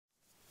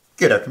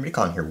Good afternoon,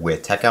 Colin here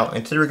with Techout,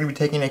 and today we're going to be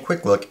taking a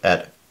quick look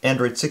at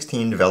Android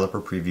 16 Developer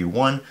Preview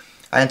 1.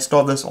 I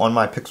installed this on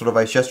my Pixel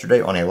device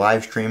yesterday on a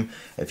live stream.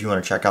 If you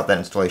want to check out that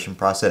installation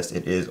process,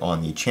 it is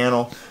on the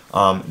channel.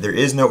 There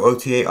is no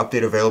OTA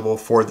update available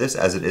for this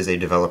as it is a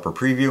developer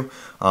preview.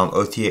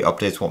 OTA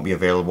updates won't be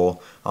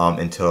available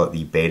until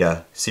the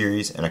beta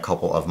series in a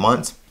couple of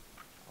months.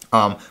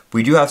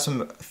 We do have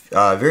some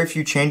very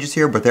few changes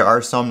here, but there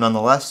are some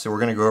nonetheless, so we're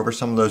going to go over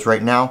some of those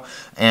right now.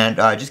 And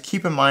just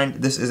keep in mind,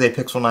 this is a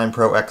Pixel 9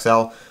 Pro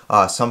XL.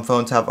 Some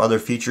phones have other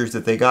features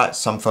that they got.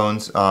 Some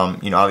phones,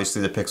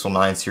 obviously the Pixel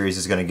 9 series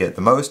is going to get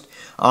the most.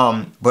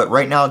 But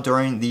right now,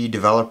 during the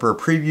developer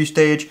preview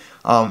stage,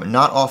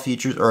 not all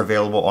features are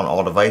available on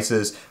all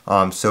devices.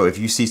 So if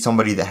you see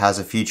somebody that has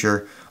a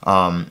feature,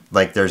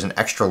 like there's an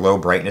extra low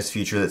brightness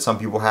feature that some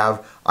people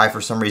have, I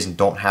for some reason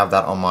don't have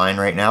that on mine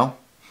right now.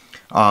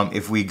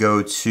 If we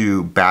go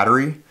to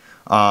battery,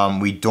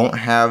 we don't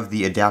have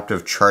the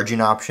adaptive charging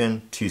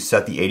option to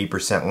set the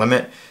 80%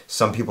 limit.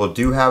 Some people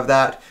do have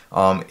that.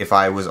 If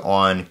I was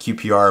on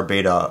QPR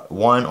Beta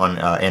 1 on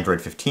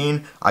Android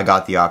 15, I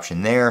got the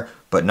option there,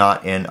 but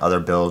not in other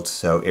builds.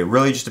 So it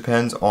really just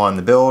depends on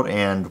the build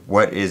and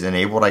what is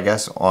enabled, I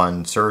guess,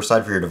 on server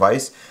side for your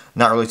device.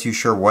 Not really too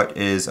sure what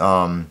is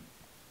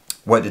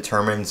what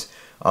determines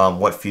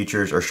what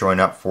features are showing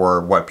up for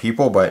what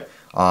people, but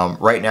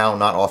right now,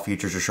 not all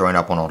features are showing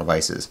up on all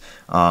devices.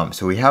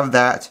 So we have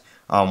that.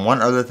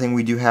 One other thing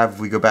we do have, if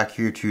we go back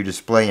here to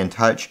display and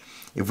touch,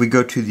 if we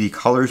go to the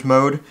colors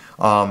mode,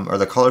 or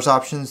the colors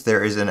options,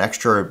 there is an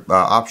extra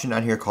option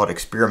down here called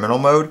experimental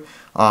mode.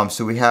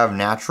 So we have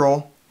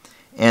natural,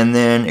 and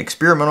then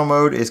experimental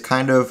mode is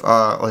kind of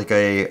like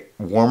a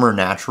warmer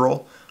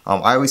natural.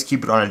 I always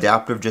keep it on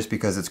adaptive just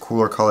because it's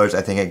cooler colors.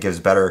 I think it gives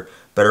better,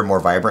 more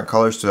vibrant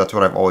colors, so that's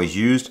what I've always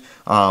used.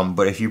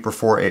 But if you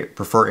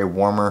prefer a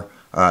warmer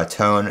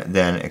tone,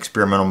 then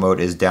experimental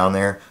mode is down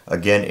there.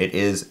 Again, it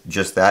is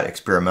just that,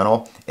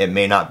 experimental. It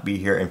may not be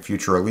here in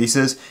future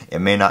releases. It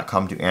may not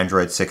come to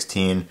Android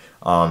 16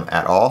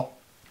 at all.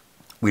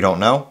 We don't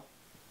know.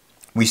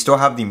 We still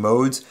have the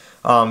modes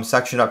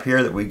section up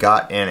here that we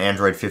got in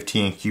Android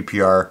 15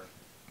 QPR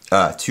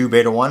 2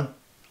 Beta 1.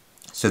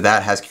 So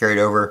that has carried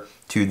over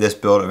to this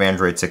build of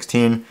Android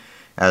 16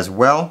 as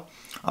well.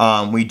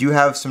 We do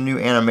have some new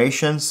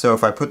animations, so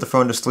if I put the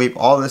phone to sleep,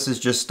 all this is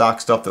just stock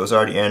stuff that was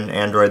already in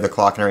Android, the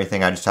clock and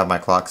everything. I just have my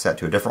clock set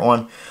to a different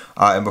one.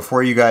 And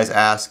before you guys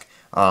ask,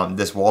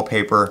 this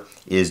wallpaper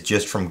is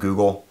just from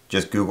Google.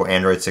 Just Google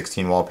Android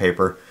 16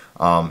 wallpaper,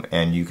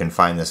 and you can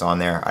find this on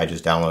there. I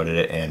just downloaded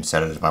it and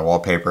set it as my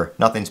wallpaper.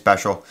 Nothing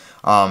special.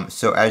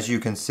 So as you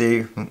can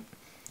see,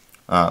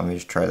 let me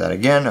just try that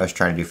again. I was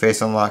trying to do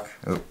face unlock.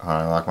 Oop,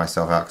 I locked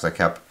myself out because I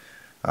kept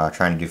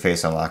trying to do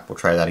face unlock. We'll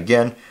try that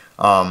again.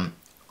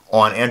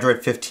 On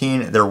Android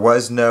 15, there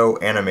was no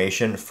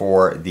animation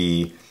for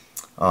the,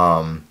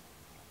 whatchamacallit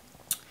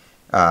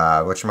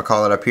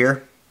up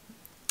here,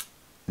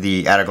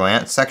 the at a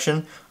glance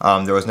section.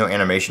 There was no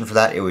animation for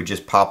that. It would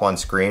just pop on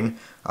screen.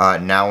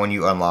 Now when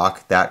you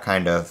unlock, that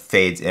kind of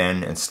fades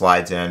in and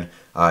slides in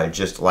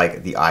just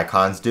like the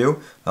icons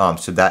do.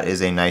 So that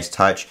is a nice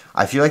touch.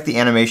 I feel like the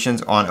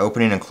animations on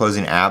opening and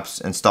closing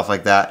apps and stuff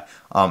like that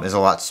is a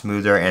lot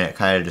smoother, and it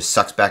kind of just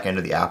sucks back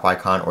into the app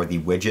icon or the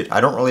widget.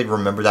 I don't really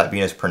remember that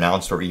being as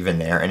pronounced or even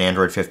there in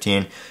Android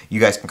 15. You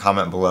guys can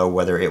comment below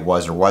whether it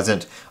was or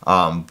wasn't,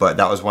 but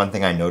that was one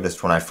thing I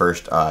noticed when I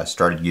first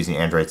started using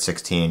Android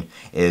 16,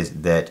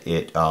 is that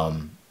it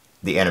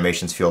the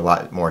animations feel a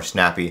lot more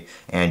snappy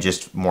and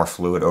just more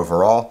fluid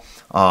overall.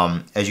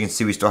 As you can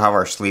see, we still have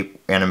our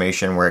sleep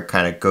animation where it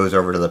kind of goes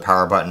over to the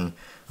power button,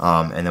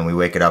 and then we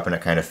wake it up and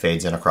it kind of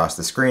fades in across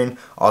the screen.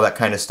 All that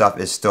kind of stuff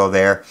is still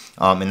there.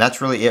 And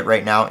that's really it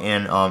right now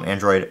in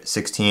Android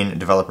 16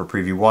 Developer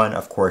Preview 1.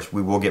 Of course,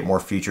 we will get more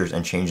features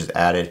and changes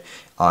added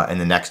in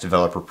the next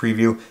developer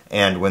preview,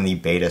 and when the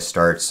beta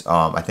starts.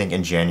 I think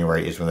in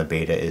January is when the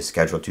beta is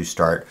scheduled to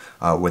start,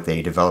 with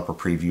a developer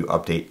preview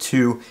update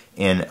 2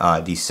 in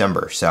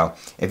December. So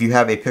if you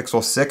have a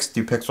Pixel 6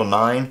 through Pixel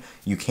 9,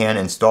 you can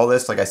install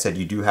this. Like I said,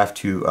 you do have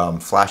to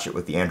flash it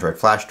with the Android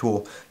Flash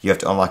tool. You have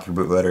to unlock your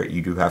bootloader.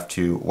 You do have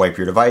to wipe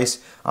your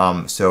device.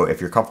 So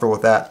if you're comfortable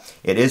with that,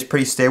 it is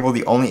pretty stable.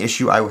 The only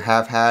issue I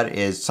have had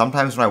is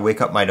sometimes when I wake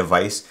up my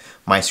device,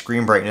 my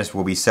screen brightness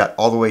will be set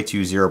all the way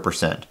to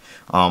 0%.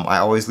 I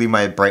always leave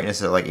my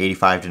brightness at like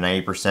 85 to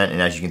 90%,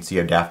 and as you can see,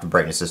 adaptive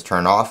brightness is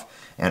turned off.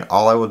 And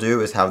all I will do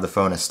is have the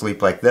phone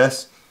asleep like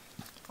this.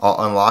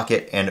 I'll unlock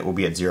it and it will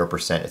be at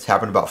 0%. It's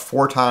happened about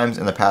 4 times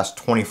in the past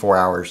 24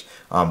 hours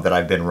that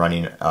I've been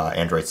running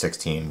Android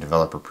 16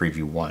 Developer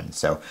Preview 1.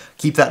 So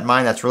keep that in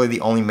mind. That's really the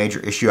only major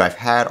issue I've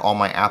had. All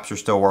my apps are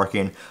still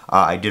working.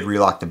 I did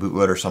relock the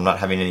bootloader, so I'm not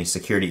having any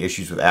security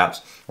issues with apps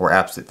or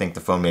apps that think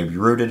the phone may be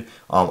rooted.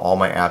 All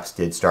my apps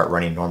did start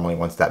running normally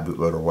once that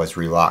bootloader was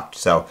relocked.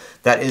 So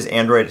that is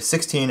Android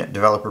 16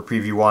 Developer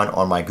Preview 1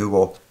 on my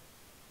Google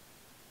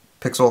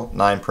Pixel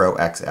 9 Pro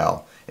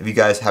XL. If you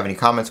guys have any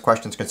comments,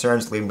 questions,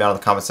 concerns, leave them down in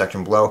the comment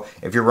section below.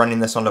 If you're running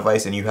this on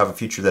device and you have a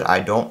feature that I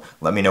don't,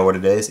 let me know what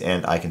it is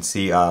and I can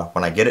see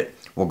when I get it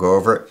we'll go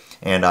over it.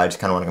 And I just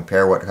kind of want to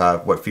compare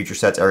what feature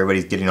sets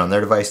everybody's getting on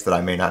their device that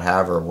I may not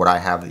have, or what I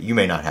have that you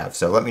may not have.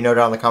 So let me know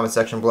down in the comment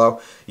section below.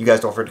 You guys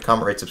don't forget to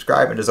comment, rate,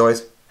 subscribe, and as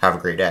always, have a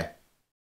great day.